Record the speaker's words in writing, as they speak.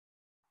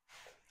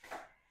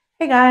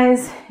Hey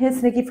guys,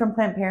 it's Nikki from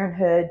Plant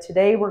Parenthood.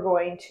 Today we're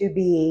going to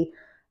be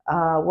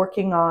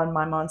working on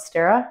my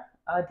Monstera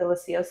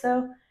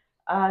Deliciosa.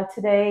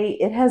 Today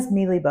it has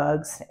mealy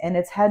bugs, and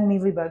it's had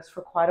mealy bugs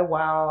for quite a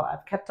while.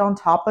 I've kept on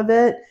top of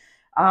it,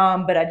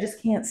 but I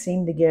just can't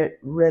seem to get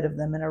rid of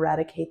them and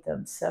eradicate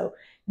them. So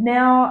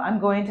now I'm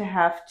going to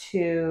have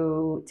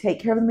to take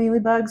care of the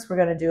mealy bugs. We're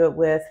going to do it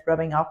with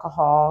rubbing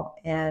alcohol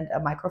and a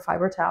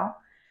microfiber towel.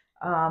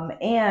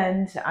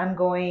 And I'm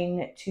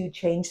going to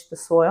change the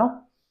soil,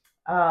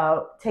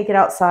 take it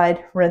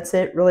outside, rinse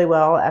it really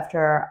well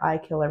after I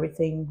kill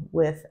everything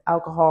with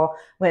alcohol.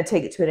 I'm going to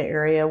take it to an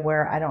area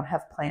where I don't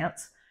have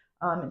plants,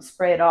 and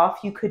spray it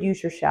off. You could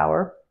use your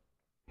shower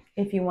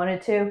if you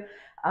wanted to.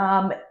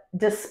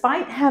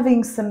 Despite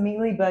having some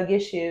mealybug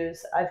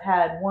issues, I've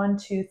had 1,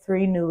 2,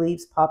 3 new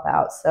leaves pop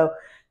out. So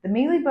the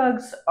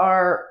mealybugs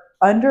are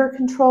under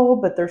control,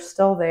 but they're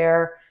still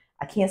there.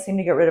 I can't seem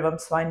to get rid of them,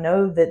 so I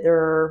know that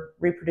they're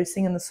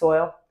reproducing in the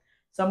soil.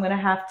 So I'm going to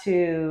have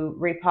to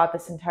repot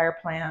this entire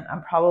plant.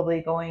 I'm probably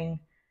going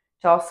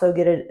to also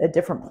get a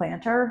different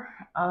planter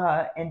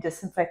and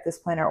disinfect this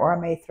planter, or I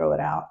may throw it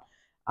out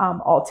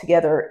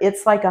altogether.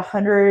 It's like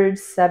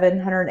 107,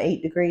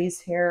 108 degrees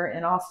here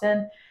in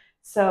Austin.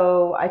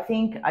 So I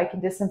think I can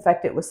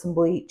disinfect it with some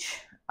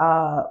bleach,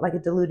 like a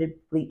diluted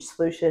bleach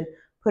solution,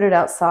 put it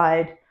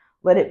outside,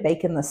 let it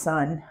bake in the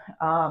sun,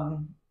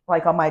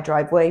 like on my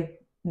driveway,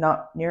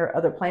 not near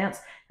other plants,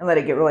 and let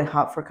it get really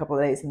hot for a couple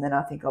of days, and then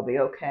I think I'll be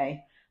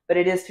okay. But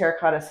it is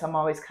terracotta, so I'm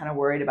always kind of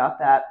worried about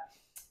that.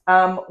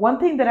 One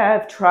thing that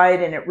I've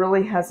tried, and it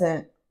really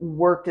hasn't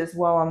worked as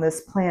well on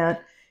this plant,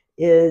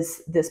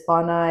 is this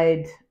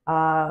bonide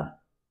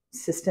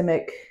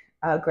systemic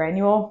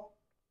granule.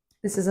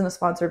 This isn't a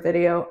sponsored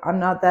video. I'm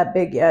not that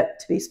big yet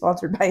to be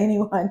sponsored by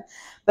anyone,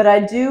 but I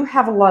do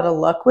have a lot of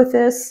luck with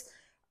this.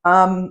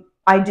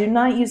 I do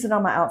not use it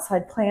on my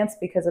outside plants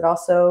because it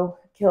also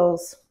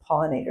kills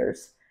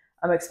pollinators,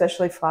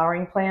 especially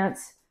flowering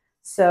plants.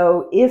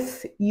 So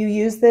if you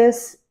use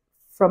this,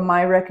 from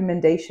my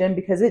recommendation,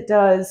 because it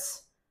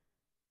does,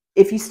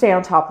 if you stay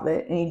on top of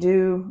it and you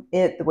do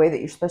it the way that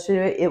you're supposed to do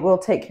it, it will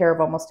take care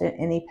of almost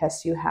any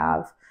pest you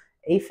have.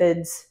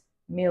 Aphids,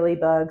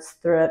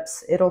 mealybugs,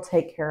 thrips, it'll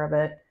take care of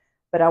it.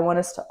 But I want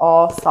us to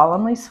all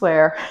solemnly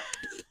swear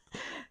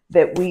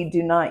that we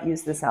do not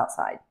use this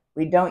outside.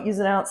 We don't use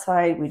it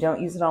outside. We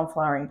don't use it on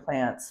flowering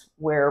plants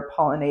where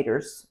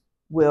pollinators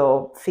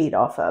will feed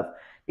off of,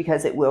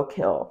 because it will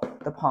kill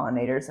the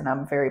pollinators, and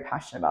I'm very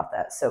passionate about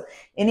that. So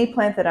any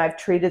plant that I've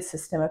treated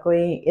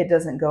systemically, it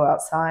doesn't go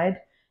outside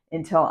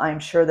until I'm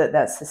sure that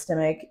that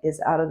systemic is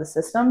out of the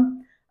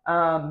system,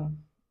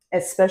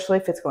 especially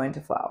if it's going to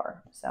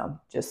flower. So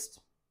just,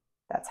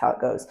 that's how it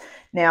goes.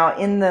 Now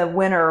in the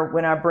winter,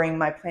 when I bring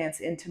my plants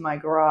into my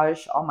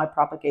garage, all my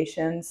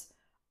propagations,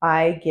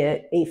 I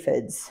get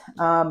aphids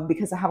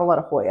because I have a lot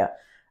of Hoya.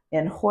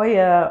 And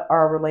Hoya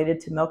are related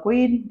to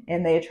milkweed,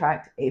 and they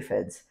attract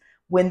aphids.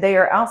 When they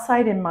are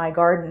outside in my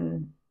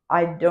garden,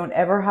 I don't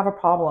ever have a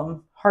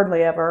problem,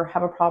 hardly ever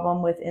have a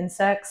problem with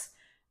insects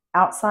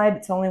outside.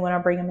 It's only when I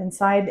bring them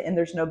inside and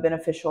there's no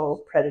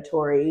beneficial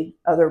predatory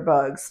other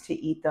bugs to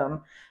eat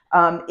them.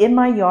 In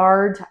my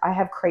yard, I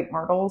have crepe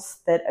myrtles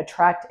that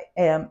attract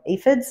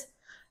aphids.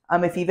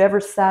 If you've ever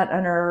sat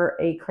under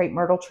a crepe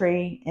myrtle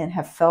tree and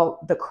have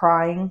felt the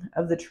crying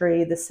of the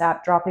tree, the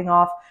sap dropping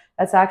off,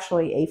 that's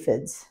actually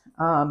aphids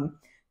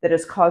that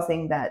is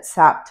causing that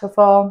sap to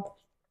fall.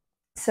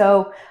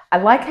 So I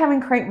like having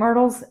crepe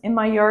myrtles in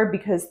my yard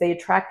because they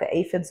attract the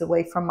aphids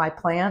away from my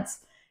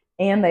plants,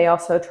 and they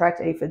also attract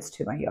aphids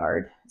to my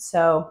yard.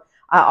 So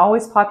I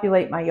always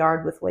populate my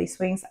yard with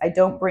lacewings. I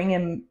don't bring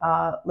in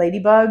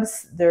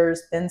ladybugs.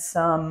 There's been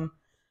some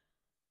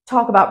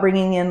talk about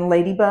bringing in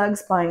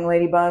ladybugs, buying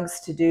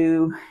ladybugs to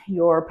do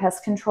your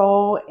pest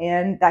control,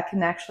 and that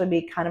can actually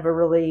be kind of a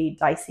really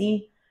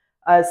dicey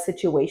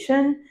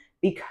situation,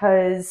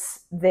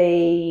 because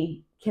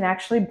they can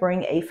actually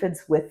bring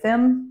aphids with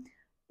them,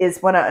 is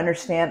what I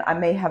understand. I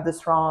may have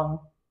this wrong.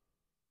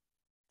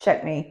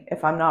 Check me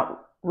if I'm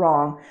not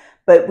wrong.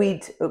 But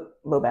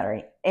low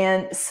battery.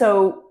 And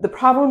so the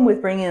problem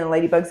with bringing in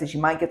ladybugs is you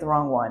might get the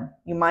wrong one.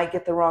 You might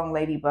get the wrong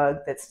ladybug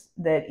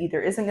that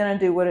either isn't going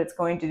to do what it's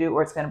going to do,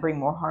 or it's going to bring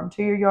more harm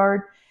to your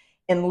yard.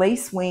 And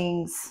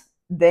lacewings,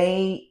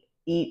 they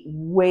eat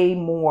way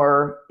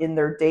more in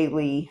their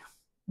daily,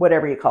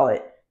 whatever you call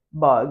it,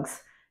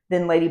 bugs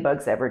than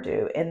ladybugs ever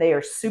do. And they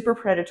are super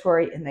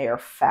predatory, and they are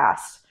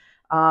fast.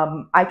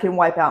 I can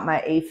wipe out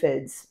my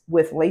aphids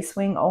with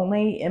lacewing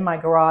only in my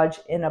garage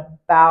in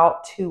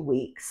about 2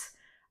 weeks.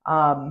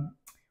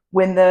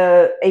 When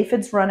the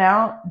aphids run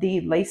out,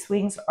 the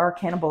lacewings are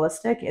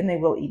cannibalistic and they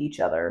will eat each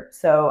other.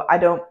 So I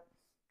don't,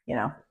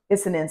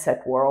 it's an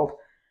insect world,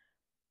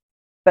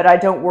 but I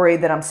don't worry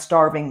that I'm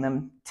starving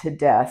them to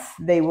death.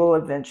 They will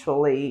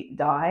eventually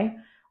die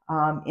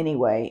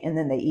anyway, and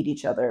then they eat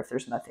each other if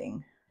there's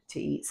nothing to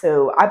eat.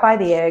 So I buy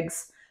the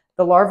eggs.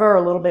 The larvae are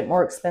a little bit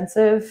more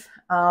expensive.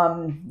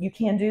 You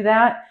can do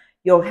that.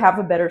 You'll have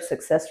a better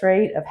success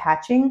rate of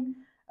hatching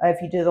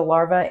if you do the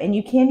larva, and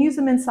you can use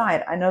them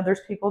inside. I know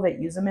there's people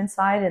that use them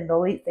inside, and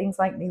they'll eat things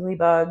like mealy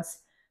bugs.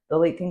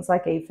 They'll eat things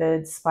like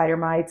aphids, spider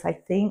mites.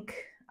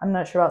 I'm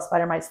not sure about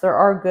spider mites. There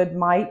are good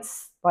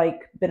mites,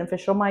 like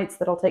beneficial mites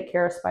that'll take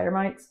care of spider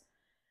mites.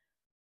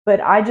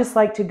 But I just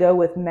like to go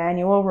with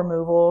manual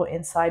removal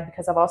inside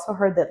because I've also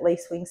heard that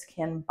lacewings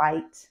can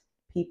bite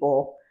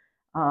people.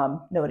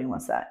 Nobody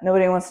wants that.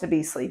 Nobody wants to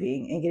be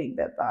sleeping and getting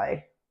bit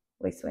by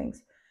lacewings.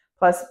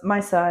 Plus, my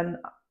son,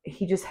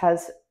 he just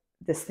has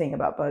this thing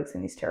about bugs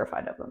and he's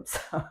terrified of them.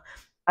 So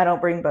I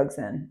don't bring bugs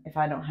in if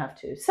I don't have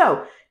to.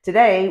 So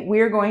today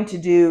we're going to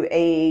do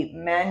a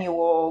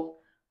manual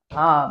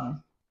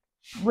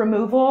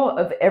removal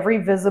of every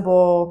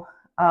visible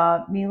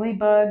mealy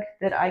bug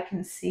that I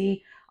can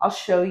see. I'll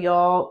show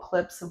y'all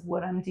clips of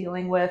what I'm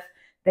dealing with.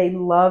 They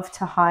love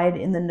to hide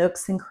in the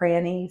nooks and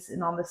crannies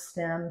and on the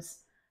stems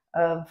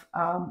of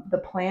the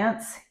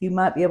plants. You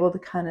might be able to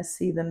kind of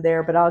see them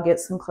there, but I'll get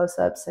some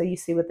close-ups so you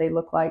see what they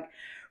look like.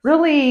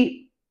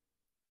 Really,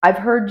 I've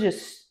heard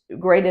just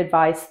great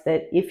advice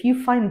that if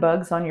you find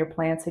bugs on your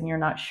plants and you're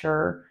not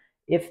sure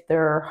if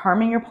they're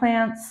harming your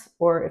plants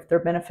or if they're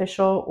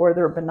beneficial or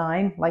they're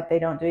benign, like they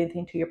don't do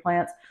anything to your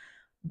plants,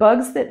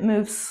 bugs that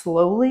move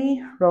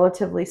slowly,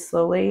 relatively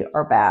slowly,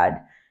 are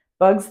bad.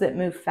 Bugs that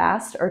move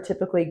fast are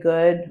typically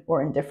good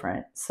or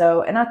indifferent.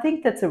 So, and I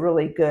think that's a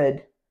really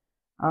good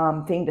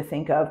thing to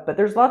think of. But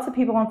there's lots of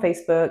people on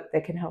Facebook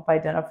that can help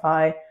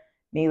identify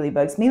mealy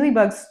bugs. Mealy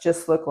bugs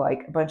just look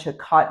like a bunch of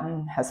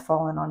cotton has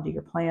fallen onto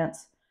your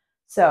plants.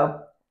 So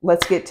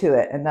let's get to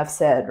it. Enough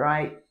said,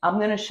 right? I'm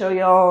going to show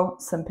y'all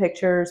some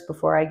pictures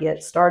before I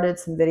get started,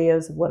 some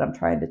videos of what I'm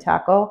trying to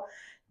tackle.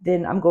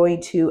 Then I'm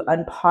going to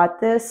unpot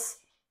this.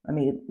 Let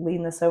me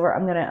lean this over.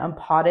 I'm going to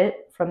unpot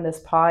it from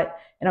this pot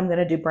and I'm going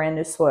to do brand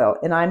new soil.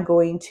 And I'm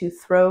going to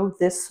throw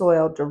this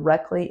soil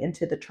directly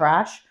into the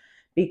trash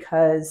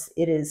because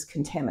it is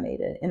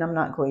contaminated and I'm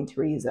not going to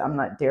reuse it. I'm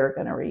not dare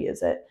going to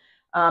reuse it.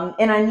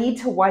 And I need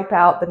to wipe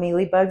out the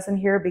mealy bugs in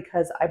here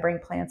because I bring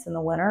plants in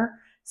the winter.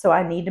 So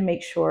I need to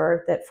make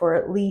sure that for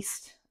at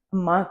least a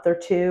month or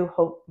two,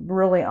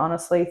 really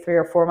honestly, 3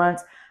 or 4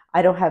 months,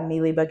 I don't have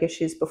mealy bug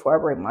issues before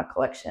I bring my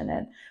collection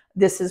in.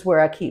 This is where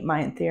I keep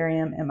my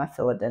anthurium and my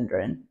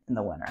philodendron in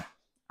the winter.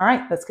 All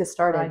right, let's get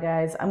started. All right,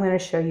 guys, I'm going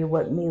to show you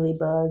what mealy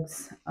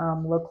bugs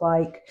look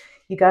like.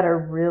 You got to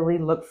really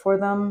look for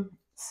them.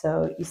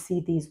 So you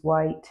see these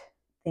white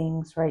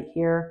things right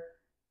here.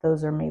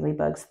 Those are mealy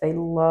bugs. They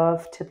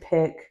love to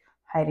pick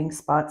hiding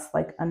spots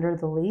like under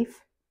the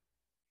leaf.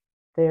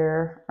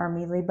 There are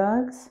mealy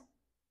bugs.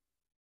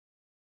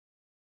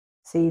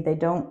 See, they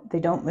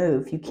don't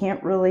move. You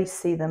can't really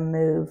see them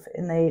move,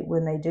 and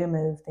when they do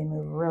move, they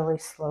move really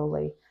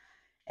slowly.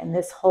 And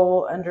this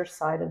whole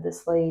underside of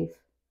this leaf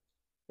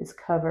is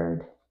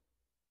covered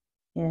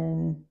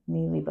in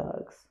mealy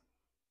bugs.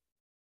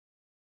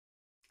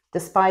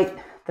 Despite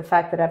the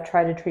fact that I've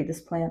tried to treat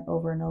this plant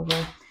over and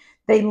over,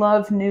 they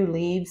love new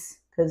leaves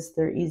because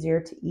they're easier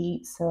to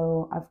eat.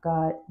 So I've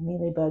got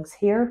mealy bugs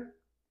here,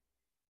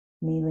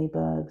 mealy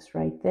bugs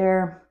right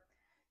there.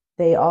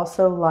 They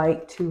also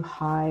like to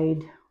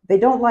hide. They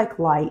don't like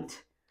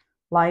light.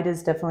 Light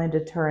is definitely a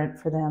deterrent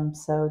for them.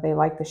 So they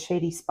like the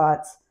shady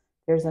spots.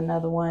 There's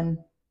another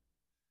one.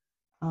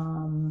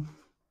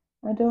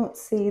 I don't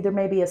see, there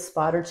may be a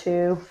spot or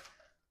two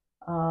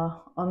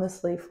on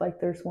this leaf. Like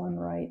there's one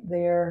right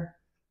there,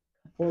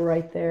 a couple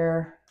right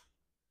there.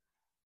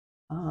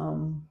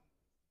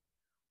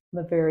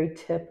 The very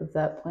tip of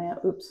that plant.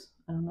 Oops,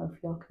 I don't know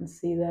if y'all can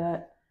see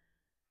that.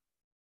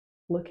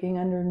 Looking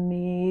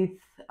underneath.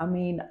 I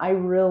mean, I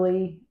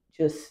really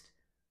just,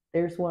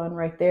 there's one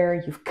right there.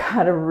 You've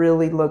got to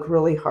really look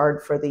really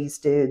hard for these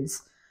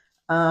dudes.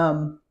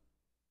 I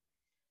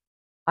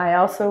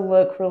also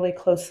look really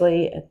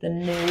closely at the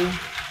new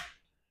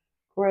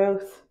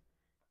growth.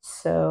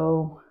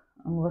 So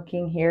I'm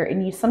looking here,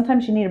 and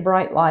sometimes you need a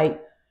bright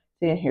light.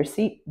 See in here,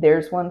 see,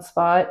 there's one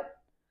spot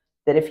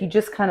that if you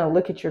just kind of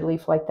look at your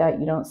leaf like that,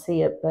 you don't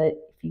see it. But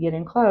if you get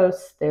in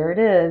close, there it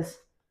is.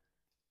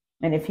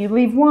 And if you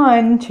leave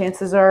one,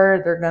 chances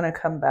are they're going to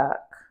come back.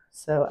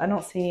 So I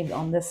don't see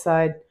on this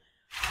side.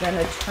 I'm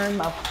going to turn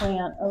my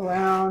plant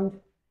around.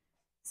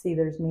 See,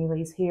 there's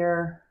mealies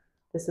here.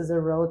 This is a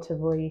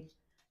relatively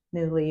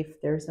new leaf.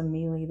 There's a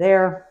mealy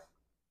there.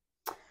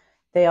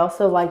 They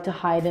also like to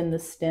hide in the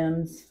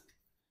stems.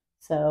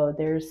 So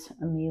there's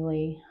a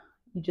mealy.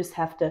 You just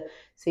have to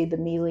see the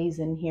mealies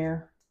in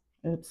here.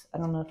 Oops, I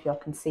don't know if y'all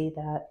can see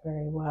that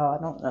very well.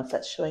 I don't know if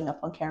that's showing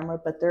up on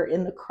camera, but they're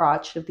in the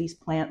crotch of these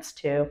plants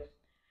too.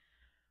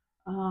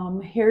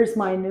 Here's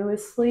my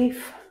newest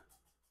leaf.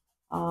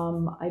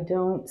 I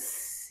don't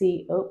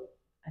see, oh,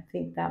 I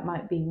think that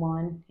might be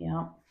one,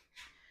 yeah.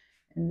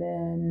 And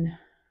then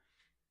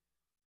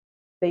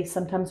they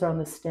sometimes are on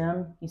the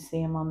stem. You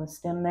see them on the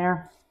stem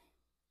there.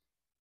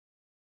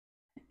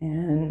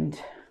 And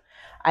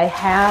I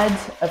had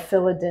a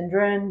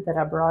philodendron that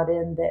I brought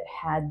in that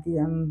had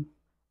them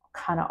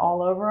kind of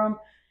all over them,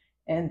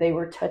 and they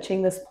were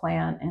touching this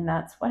plant, and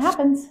that's what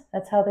happens.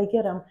 That's how they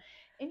get them.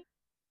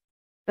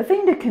 The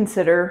thing to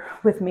consider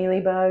with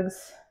mealybugs,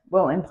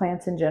 well, in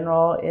plants in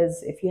general,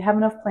 is if you have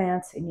enough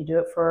plants and you do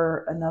it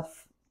for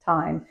enough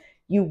time,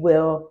 you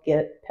will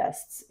get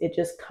pests. It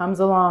just comes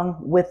along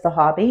with the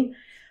hobby.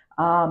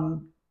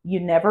 You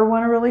never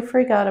want to really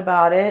freak out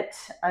about it.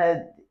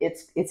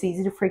 It's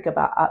easy to freak out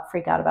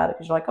about it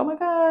because you're like, oh my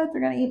God,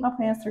 they're going to eat my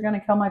plants. They're going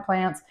to kill my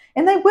plants.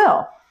 And they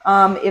will,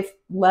 if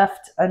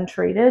left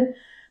untreated.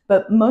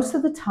 But most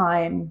of the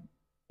time,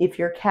 if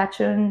you're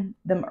catching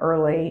them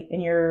early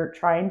and you're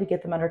trying to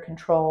get them under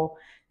control,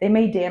 they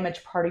may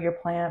damage part of your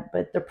plant,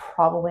 but they're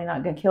probably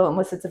not going to kill it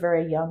unless it's a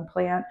very young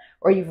plant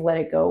or you've let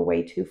it go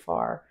way too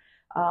far.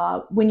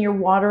 When you're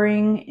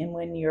watering and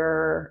when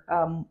you're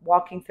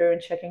walking through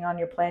and checking on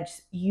your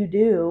plants, you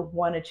do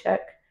want to check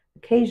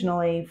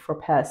occasionally for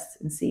pests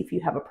and see if you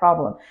have a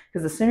problem.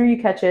 Because the sooner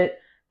you catch it,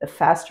 the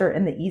faster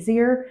and the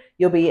easier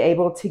you'll be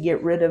able to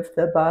get rid of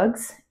the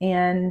bugs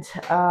and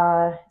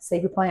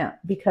save your plant,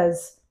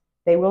 because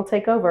they will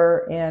take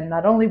over, and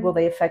not only will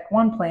they affect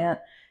one plant,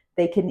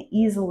 they can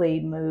easily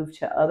move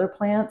to other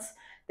plants.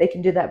 They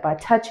can do that by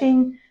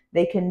touching.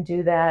 They can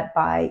do that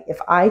by, if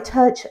I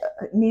touch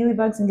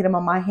mealybugs and get them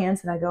on my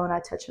hands and I go and I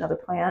touch another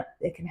plant,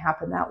 it can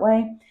happen that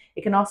way.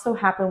 It can also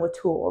happen with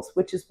tools,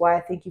 which is why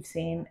I think you've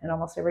seen in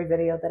almost every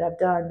video that I've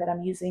done that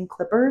I'm using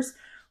clippers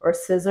or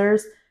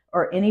scissors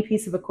or any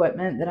piece of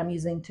equipment that I'm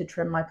using to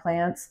trim my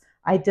plants.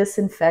 I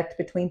disinfect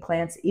between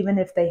plants even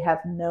if they have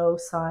no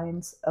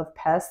signs of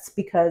pests,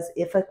 because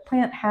if a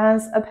plant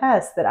has a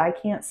pest that I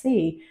can't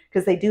see,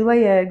 because they do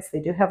lay eggs, they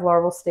do have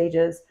larval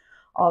stages,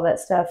 all that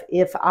stuff.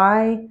 If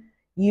I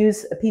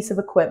use a piece of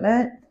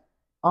equipment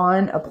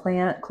on a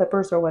plant,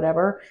 clippers or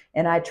whatever,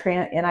 and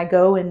I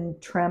go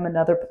and trim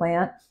another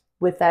plant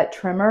with that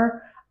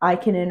trimmer, I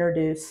can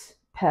introduce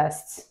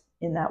pests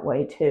in that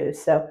way too.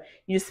 So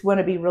you just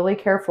want to be really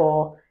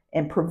careful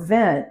and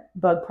prevent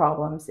bug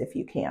problems if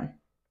you can.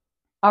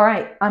 All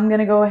right, I'm going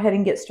to go ahead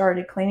and get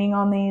started cleaning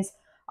on these.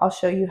 I'll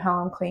show you how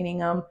I'm cleaning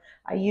them.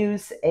 I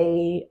use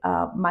a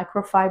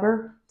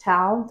microfiber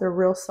towel. They're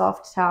real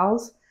soft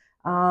towels.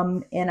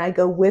 And I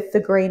go with the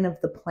grain of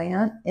the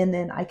plant, and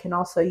then I can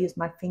also use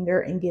my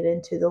finger and get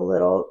into the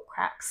little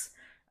cracks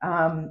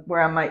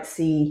where I might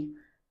see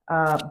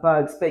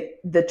bugs.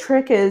 But the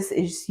trick is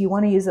you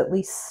want to use at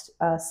least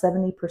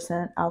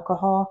 70%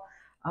 alcohol,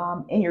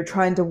 and you're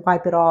trying to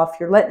wipe it off.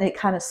 You're letting it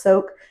kind of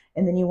soak,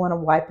 and then you want to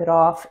wipe it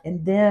off.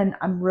 And then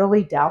I'm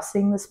really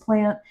dousing this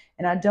plant,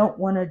 and I don't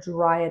want to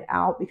dry it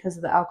out because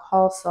of the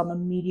alcohol, so I'm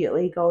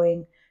immediately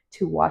going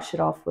to wash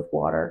it off with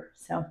water.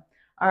 So,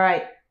 all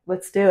right,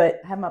 let's do it.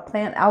 I have my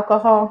plant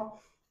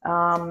alcohol,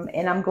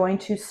 and I'm going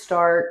to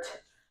start.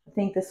 I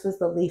think this was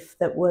the leaf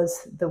that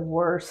was the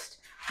worst.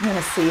 I'm going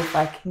to see if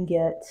I can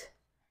get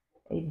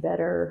a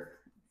better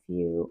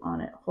view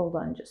on it. Hold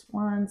on just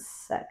one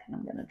second.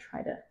 I'm going to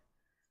try to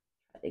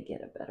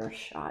get a better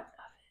shot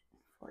of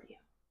it for you.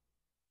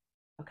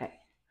 Okay.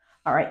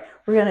 All right.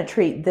 We're going to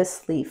treat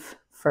this leaf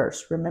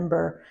first.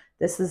 Remember,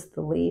 this is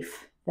the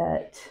leaf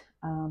that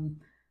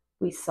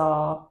we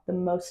saw the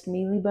most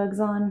mealybugs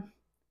on.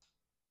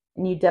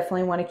 And you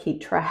definitely want to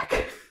keep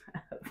track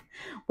of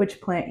which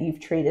plant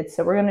you've treated.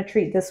 So we're going to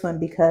treat this one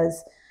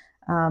because,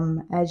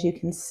 as you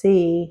can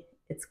see,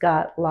 it's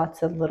got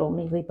lots of little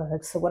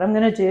mealybugs. So what I'm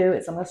going to do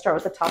is I'm going to start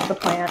with the top of the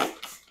plant,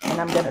 and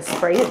I'm going to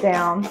spray it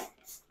down.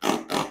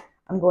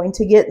 I'm going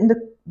to get in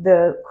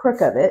the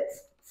crook of it.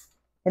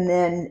 And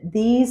then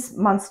these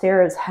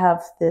Monsteras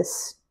have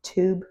this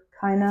tube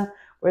kind of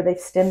where they've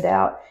stemmed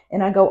out.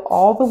 And I go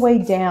all the way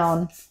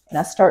down, and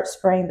I start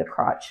spraying the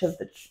crotch of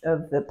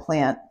the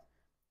plant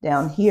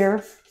down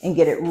here and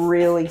get it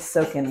really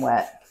soaking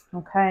wet,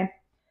 okay?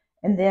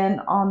 And then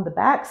on the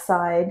back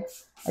side,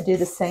 I do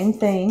the same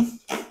thing,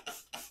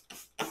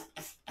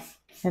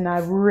 and I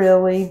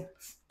really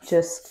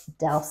just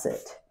douse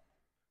it.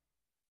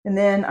 And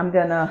then I'm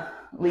gonna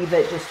leave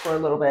it just for a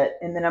little bit,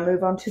 and then I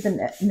move on to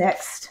the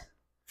next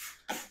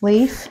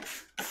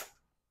leaf.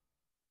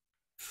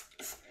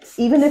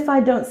 Even if I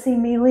don't see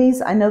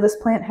mealies, I know this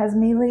plant has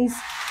mealies,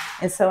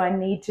 and so I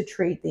need to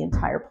treat the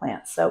entire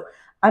plant. So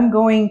I'm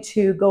going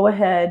to go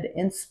ahead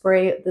and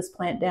spray this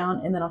plant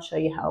down, and then I'll show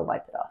you how to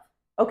wipe it off.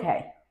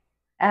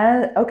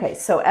 Okay,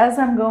 so as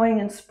I'm going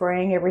and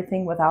spraying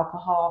everything with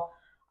alcohol,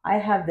 I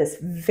have this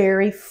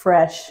very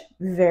fresh,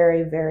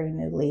 very, very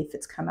new leaf.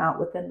 It's come out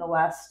within the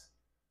last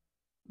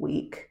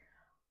week.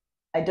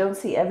 I don't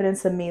see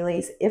evidence of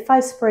mealies. If I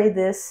spray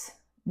this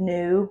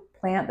new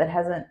plant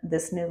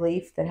this new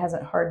leaf that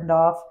hasn't hardened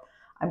off,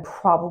 I'm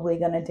probably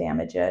going to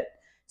damage it.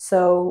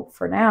 So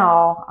for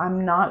now,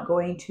 I'm not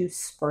going to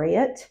spray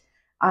it.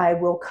 I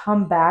will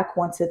come back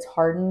once it's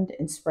hardened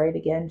and spray it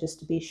again just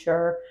to be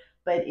sure.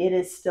 But it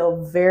is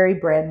still very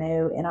brand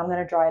new, and I'm going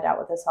to dry it out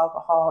with this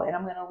alcohol, and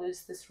I'm going to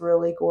lose this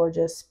really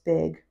gorgeous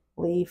big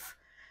leaf.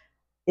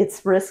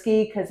 It's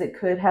risky because it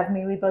could have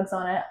mealybugs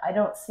on it. I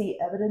don't see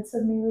evidence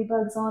of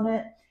mealybugs on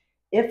it.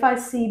 If I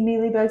see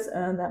mealybugs,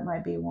 that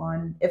might be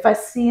one. If I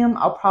see them,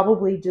 I'll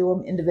probably do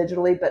them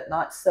individually, but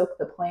not soak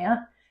the plant.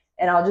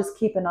 And I'll just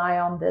keep an eye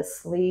on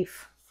this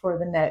leaf for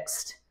the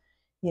next,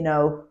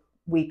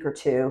 week or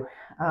two,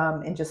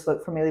 and just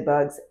look for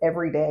mealybugs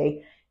every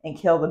day and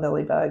kill the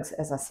mealybugs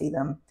as I see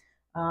them.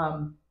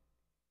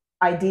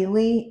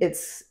 Ideally,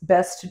 it's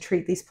best to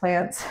treat these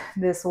plants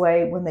this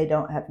way when they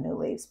don't have new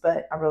leaves,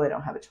 but I really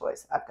don't have a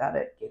choice. I've got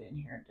to get in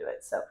here and do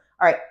it. So,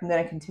 all right, I'm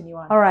going to continue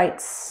on. All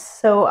right,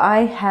 so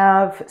I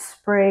have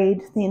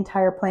sprayed the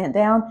entire plant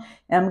down,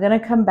 and I'm going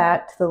to come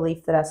back to the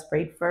leaf that I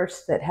sprayed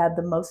first that had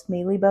the most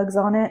mealybugs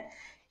on it,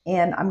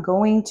 and I'm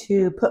going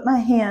to put my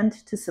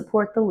hand to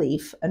support the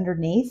leaf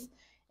underneath,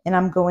 and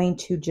I'm going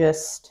to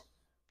just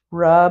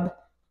rub,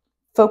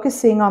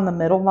 focusing on the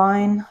middle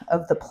line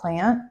of the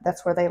plant.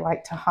 That's where they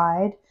like to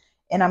hide.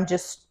 And I'm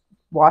just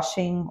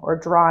washing or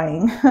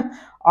drying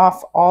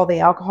off all the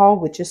alcohol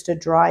with just a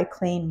dry,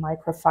 clean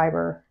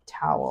microfiber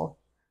towel.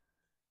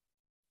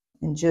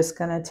 And just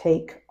gonna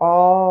take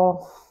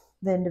all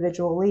the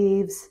individual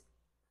leaves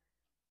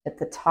at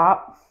the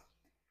top,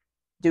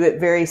 do it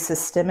very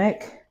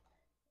systemic,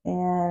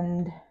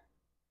 and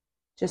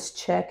just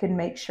check and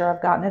make sure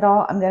I've gotten it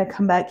all. I'm gonna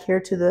come back here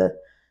to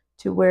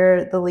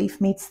where the leaf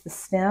meets the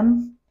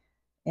stem,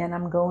 and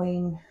I'm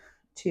going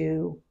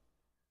to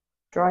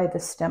dry the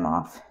stem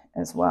off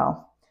as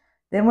well.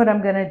 Then what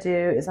I'm going to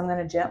do is I'm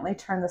going to gently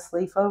turn this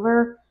leaf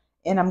over,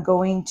 and I'm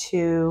going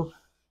to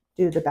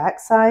do the back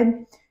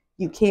side.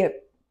 You can't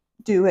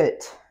do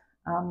it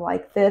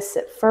like this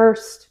at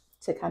first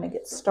to kind of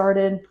get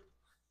started,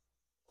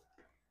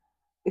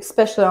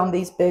 especially on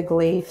these big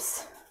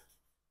leaves.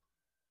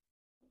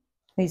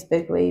 These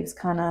big leaves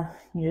kind of,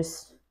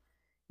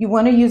 you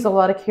want to use a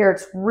lot of care.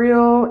 It's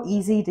real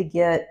easy to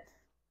get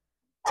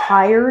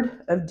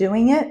tired of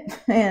doing it,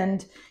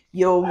 and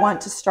you'll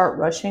want to start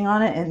rushing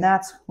on it, and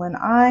that's when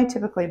I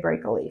typically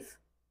break a leaf.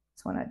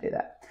 That's when I do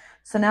that.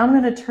 So now I'm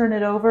going to turn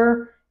it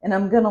over, and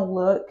I'm going to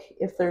look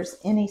if there's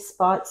any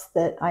spots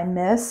that I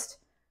missed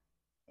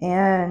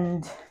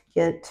and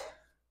get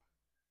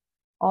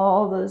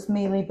all those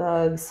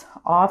mealybugs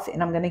off,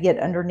 and I'm going to get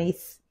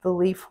underneath the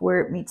leaf where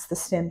it meets the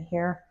stem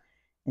here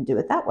and do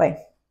it that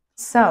way.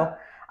 So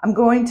I'm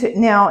going to,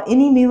 now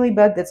any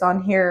mealybug that's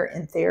on here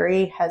in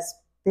theory has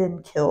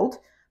been killed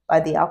by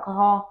the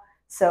alcohol,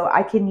 so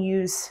I can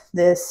use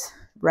this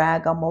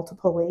rag on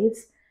multiple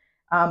leaves,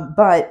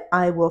 but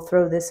I will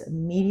throw this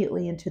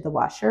immediately into the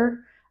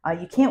washer.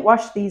 You can't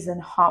wash these in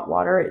hot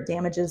water, it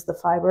damages the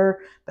fiber,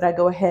 but I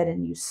go ahead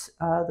and use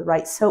the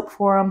right soap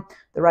for them,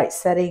 the right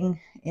setting,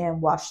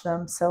 and wash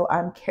them. So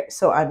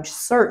I'm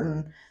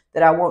certain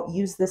that I won't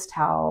use this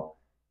towel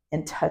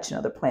and touch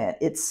another plant.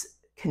 It's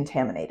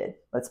contaminated.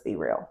 Let's be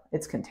real.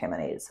 It's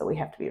contaminated, so we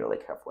have to be really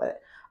careful with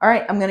it. All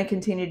right, I'm going to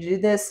continue to do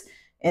this,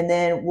 and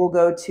then we'll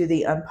go to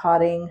the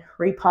unpotting,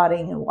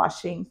 repotting, and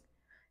washing.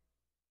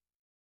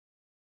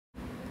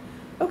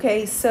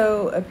 Okay,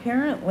 so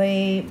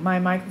apparently my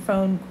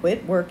microphone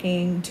quit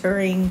working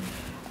during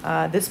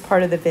this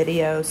part of the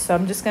video, so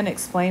I'm just going to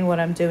explain what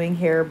I'm doing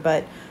here,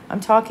 but I'm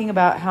talking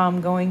about how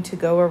I'm going to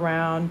go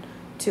around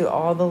to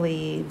all the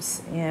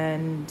leaves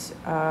and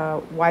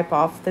wipe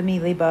off the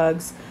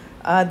mealybugs.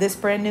 This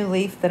brand new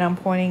leaf that I'm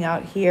pointing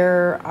out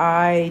here,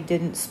 I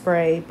didn't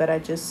spray, but I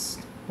just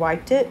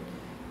wiped it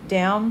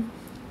down.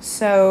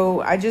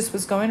 So I just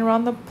was going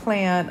around the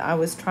plant. I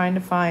was trying to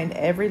find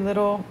every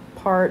little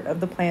part of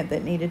the plant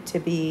that needed to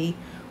be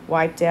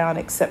wiped down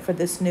except for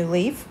this new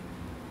leaf.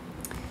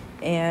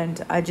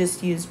 And I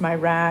just used my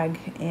rag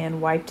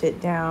and wiped it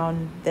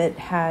down that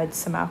had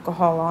some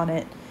alcohol on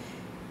it.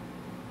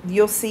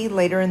 You'll see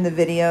later in the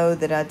video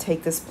that I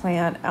take this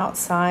plant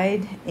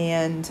outside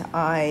and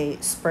I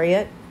spray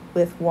it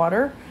with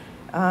water.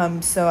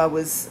 So I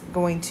was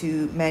going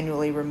to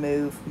manually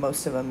remove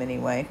most of them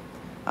anyway.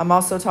 I'm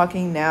also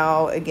talking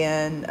now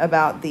again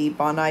about the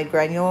bonide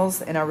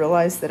granules, and I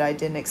realized that I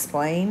didn't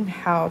explain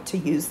how to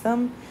use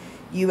them.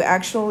 You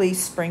actually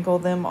sprinkle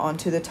them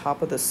onto the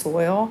top of the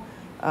soil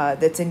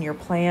that's in your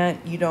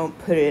plant. You don't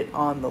put it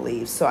on the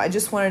leaves. So I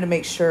just wanted to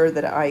make sure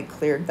that I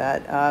cleared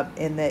that up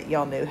and that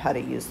y'all knew how to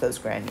use those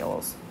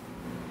granules.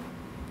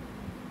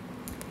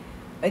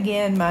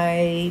 Again,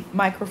 my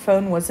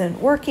microphone wasn't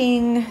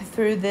working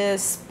through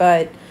this,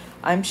 but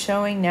I'm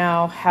showing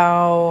now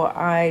how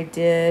I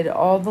did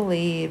all the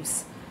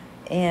leaves,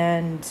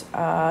 and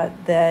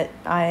that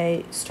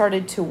I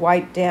started to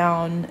wipe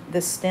down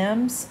the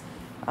stems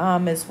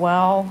as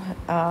well,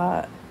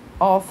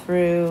 all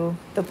through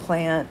the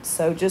plant.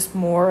 So just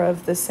more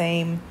of the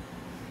same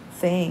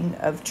thing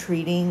of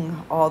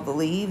treating all the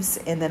leaves.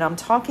 And then I'm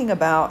talking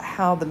about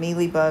how the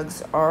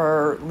mealybugs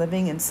are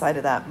living inside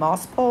of that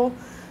moss pole.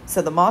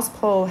 So the moss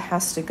pole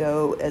has to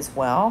go as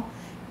well.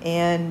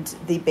 And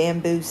the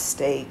bamboo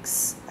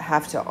stakes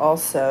have to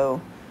also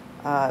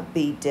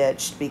be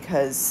ditched,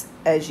 because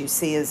as you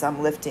see as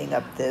I'm lifting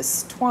up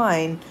this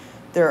twine,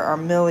 there are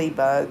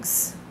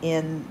mealybugs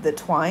in the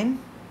twine.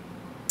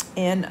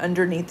 And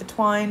underneath the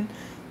twine,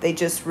 they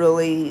just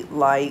really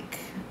like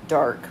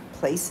dark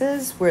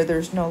places where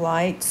there's no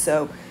light.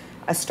 So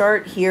I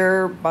start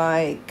here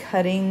by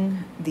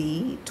cutting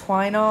the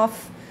twine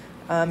off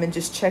and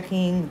just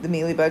checking the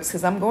mealybugs,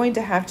 because I'm going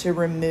to have to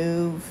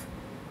remove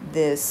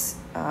this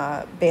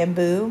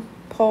bamboo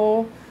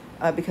pole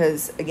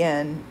because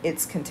again,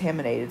 it's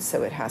contaminated,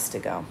 so it has to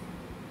go.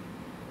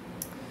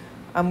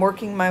 I'm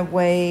working my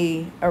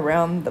way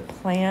around the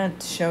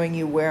plant, showing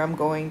you where I'm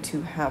going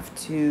to have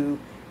to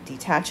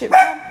detach it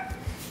from.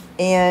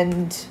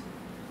 And,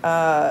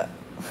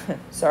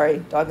 sorry,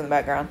 dog in the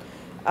background.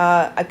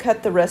 I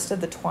cut the rest of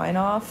the twine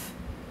off,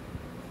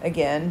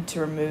 again, to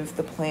remove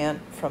the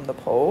plant from the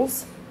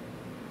poles,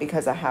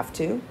 because I have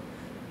to.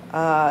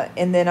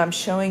 And then I'm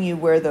showing you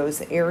where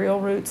those aerial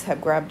roots have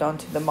grabbed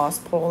onto the moss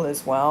pole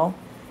as well.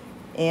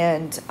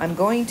 And I'm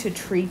going to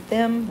treat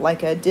them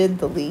like I did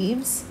the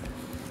leaves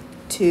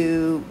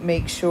to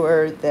make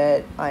sure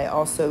that I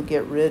also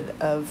get rid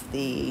of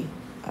the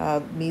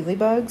mealy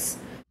bugs.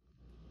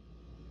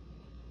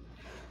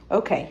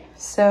 Okay,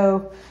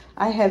 so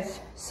I have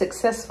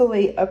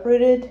successfully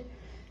uprooted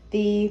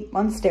the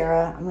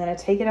Monstera. I'm going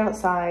to take it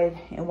outside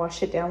and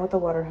wash it down with a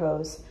water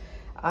hose.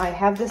 I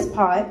have this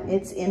pot,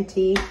 it's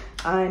empty.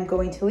 I'm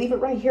going to leave it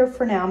right here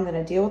for now. I'm going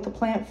to deal with the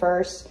plant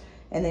first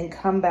and then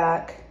come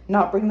back,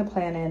 not bring the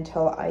plant in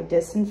until I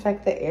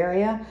disinfect the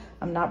area.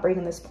 I'm not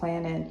bringing this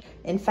plant in.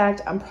 In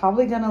fact, I'm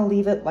probably going to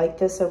leave it like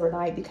this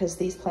overnight because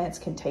these plants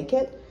can take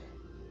it.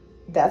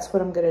 That's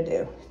what I'm going to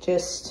do,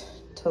 just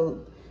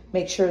to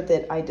make sure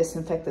that I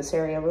disinfect this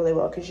area really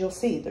well, because you'll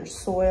see there's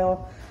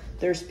soil,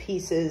 there's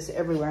pieces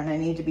everywhere, and I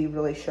need to be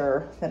really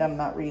sure that I'm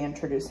not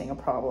reintroducing a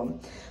problem.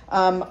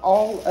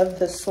 All of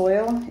the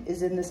soil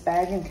is in this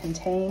bag and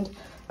contained.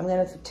 I'm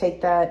gonna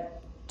take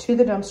that to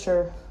the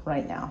dumpster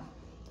right now.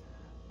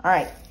 All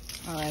right,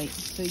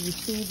 so you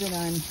see that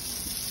I'm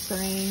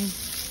spraying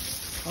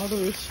all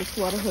the roots, just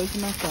water hose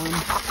in my thumb.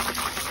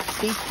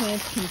 These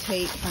plants can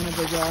take kind of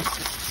a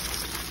rough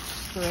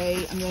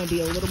spray. I'm going to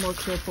be a little more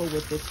careful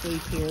with this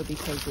leaf here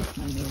because it's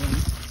my new one.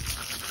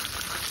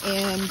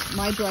 And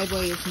my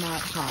driveway is not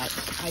hot.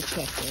 I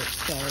checked it,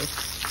 so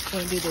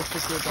don't do this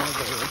if your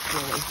driveway is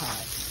really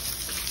hot.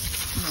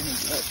 I'm going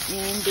to get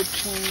in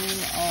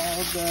between all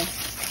the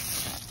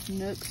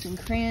nooks and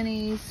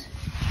crannies.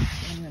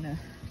 I'm going to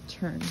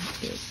turn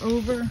it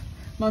over.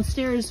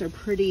 Monsteras are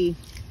pretty,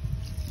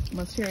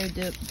 Monstera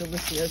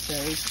Deliciosa,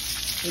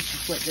 which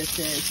is what this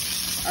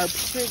is, are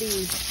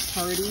pretty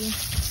hardy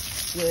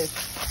with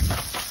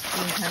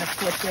being kind of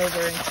flipped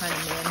over and kind of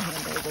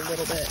manhandled a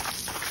little bit.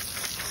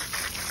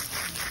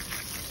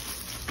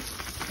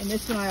 And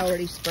this one I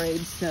already sprayed,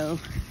 so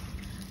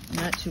I'm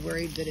not too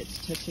worried that it's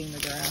touching the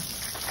grass.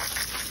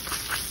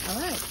 All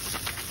right.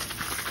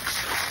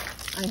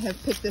 I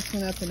have picked this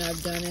one up and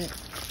I've done it,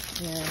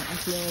 and I'm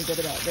feeling good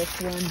about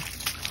this one.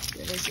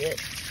 Gonna get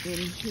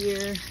in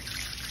here,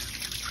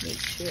 make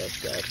sure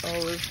I've got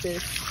all of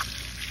this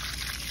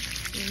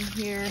in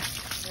here.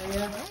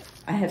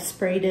 I have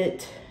sprayed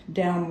it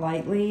down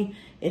lightly.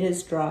 It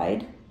is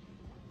dried.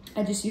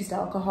 I just used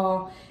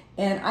alcohol,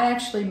 and I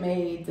actually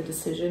made the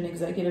decision,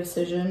 executive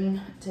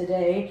decision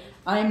today.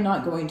 I'm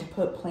not going to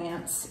put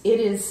plants. It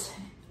is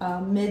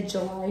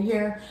mid-July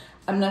here.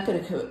 I'm not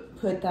going to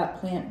put that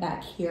plant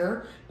back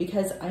here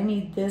because I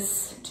need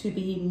this to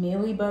be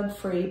mealybug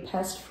free,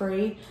 pest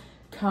free,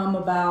 come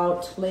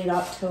about late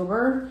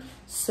October.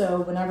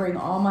 So when I bring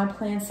all my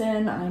plants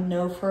in, I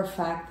know for a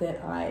fact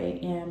that I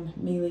am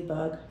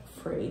mealybug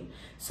free.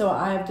 So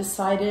I've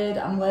decided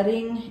I'm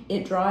letting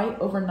it dry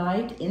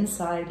overnight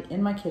inside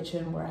in my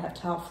kitchen where I have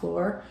tile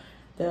floor,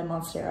 the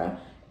Monstera.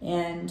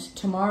 And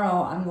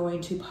tomorrow I'm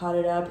going to pot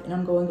it up and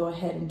I'm going to go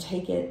ahead and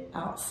take it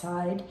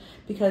outside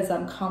because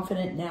I'm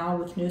confident now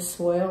with new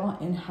soil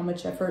and how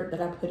much effort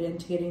that I put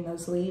into getting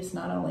those leaves,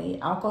 not only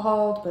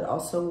alcoholed, but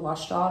also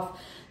washed off,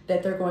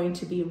 that they're going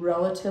to be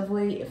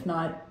relatively, if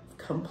not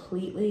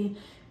completely,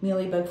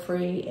 mealybug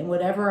free. And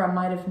whatever I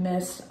might have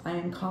missed, I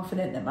am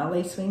confident that my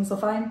lacewings will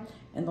find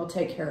and they'll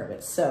take care of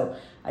it. So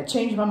I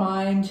changed my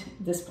mind.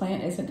 This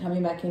plant isn't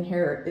coming back in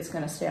here. It's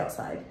gonna stay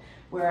outside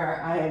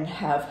where I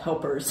have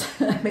helpers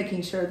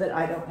making sure that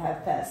I don't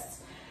have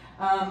pests.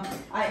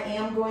 I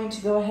am going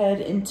to go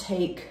ahead and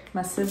take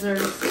my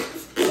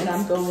scissors and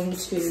I'm going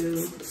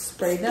to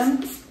spray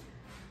them,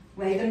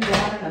 lay them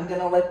down, and I'm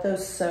gonna let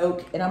those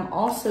soak. And I'm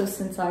also,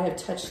 since I have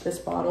touched this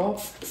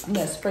bottle, I'm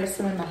gonna spray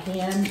some in my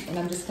hand and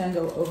I'm just gonna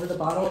go over the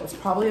bottle. It's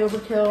probably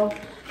overkill,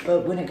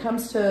 but when it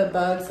comes to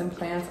bugs and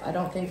plants, I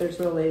don't think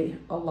there's really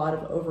a lot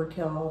of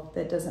overkill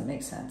that doesn't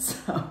make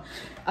sense.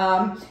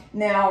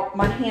 Now,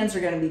 my hands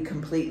are gonna be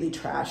completely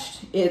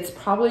trashed. It's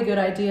probably a good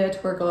idea to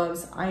wear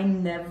gloves. I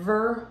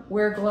never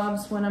wear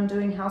gloves when I'm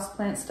doing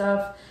houseplant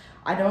stuff.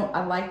 I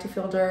like to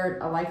feel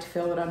dirt. I like to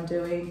feel what I'm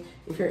doing.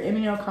 If you're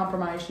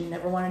immunocompromised, you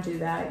never want to do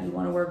that. You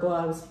want to wear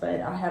gloves, but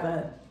I have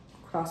a,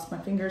 cross my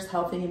fingers,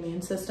 healthy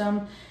immune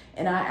system.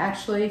 And I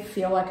actually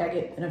feel like I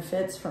get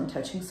benefits from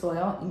touching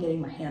soil and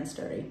getting my hands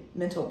dirty,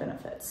 mental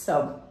benefits.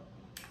 So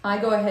I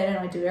go ahead and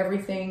I do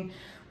everything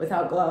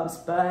without gloves,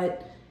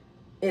 but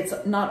it's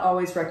not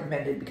always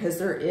recommended because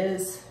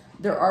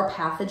there are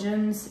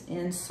pathogens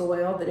in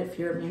soil that if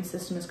your immune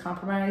system is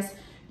compromised,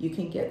 you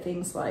can get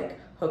things like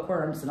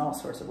hookworms and all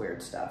sorts of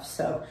weird stuff.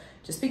 So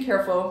just be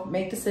careful,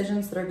 make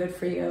decisions that are good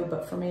for you.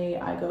 But for me,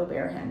 I go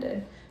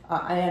barehanded.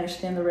 I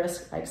understand the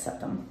risk, I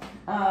accept them.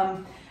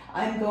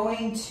 I'm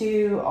going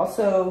to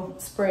also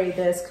spray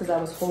this because I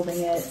was holding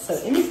it. So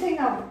anything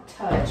I would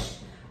touch,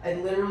 I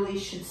literally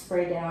should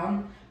spray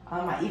down.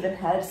 I even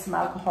had some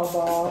alcohol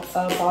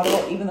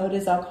bottle, even though it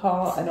is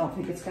alcohol, I don't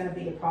think it's gonna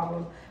be a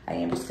problem. I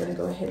am just gonna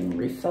go ahead and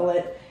refill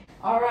it.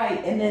 All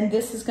right, and then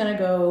this is gonna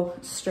go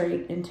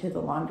straight into the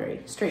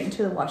laundry, straight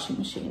into the washing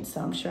machine,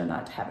 so I'm sure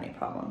not to have any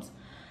problems.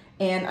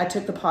 And I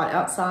took the pot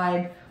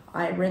outside,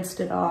 I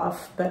rinsed it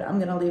off, but I'm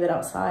gonna leave it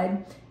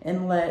outside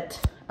and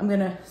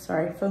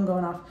sorry, phone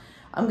going off.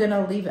 I'm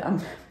gonna leave it,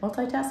 I'm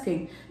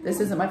multitasking. This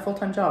isn't my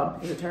full-time job,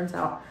 as it turns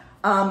out.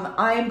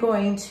 I am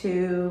going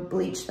to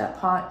bleach that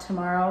pot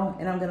tomorrow,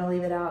 and I'm gonna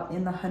leave it out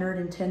in the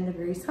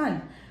 110-degree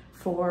sun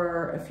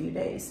for a few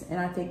days, and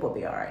I think we'll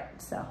be all right.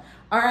 So,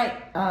 all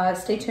right,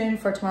 stay tuned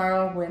for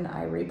tomorrow when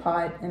I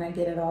repot and I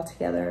get it all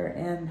together,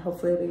 and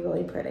hopefully it'll be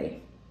really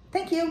pretty.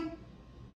 Thank you.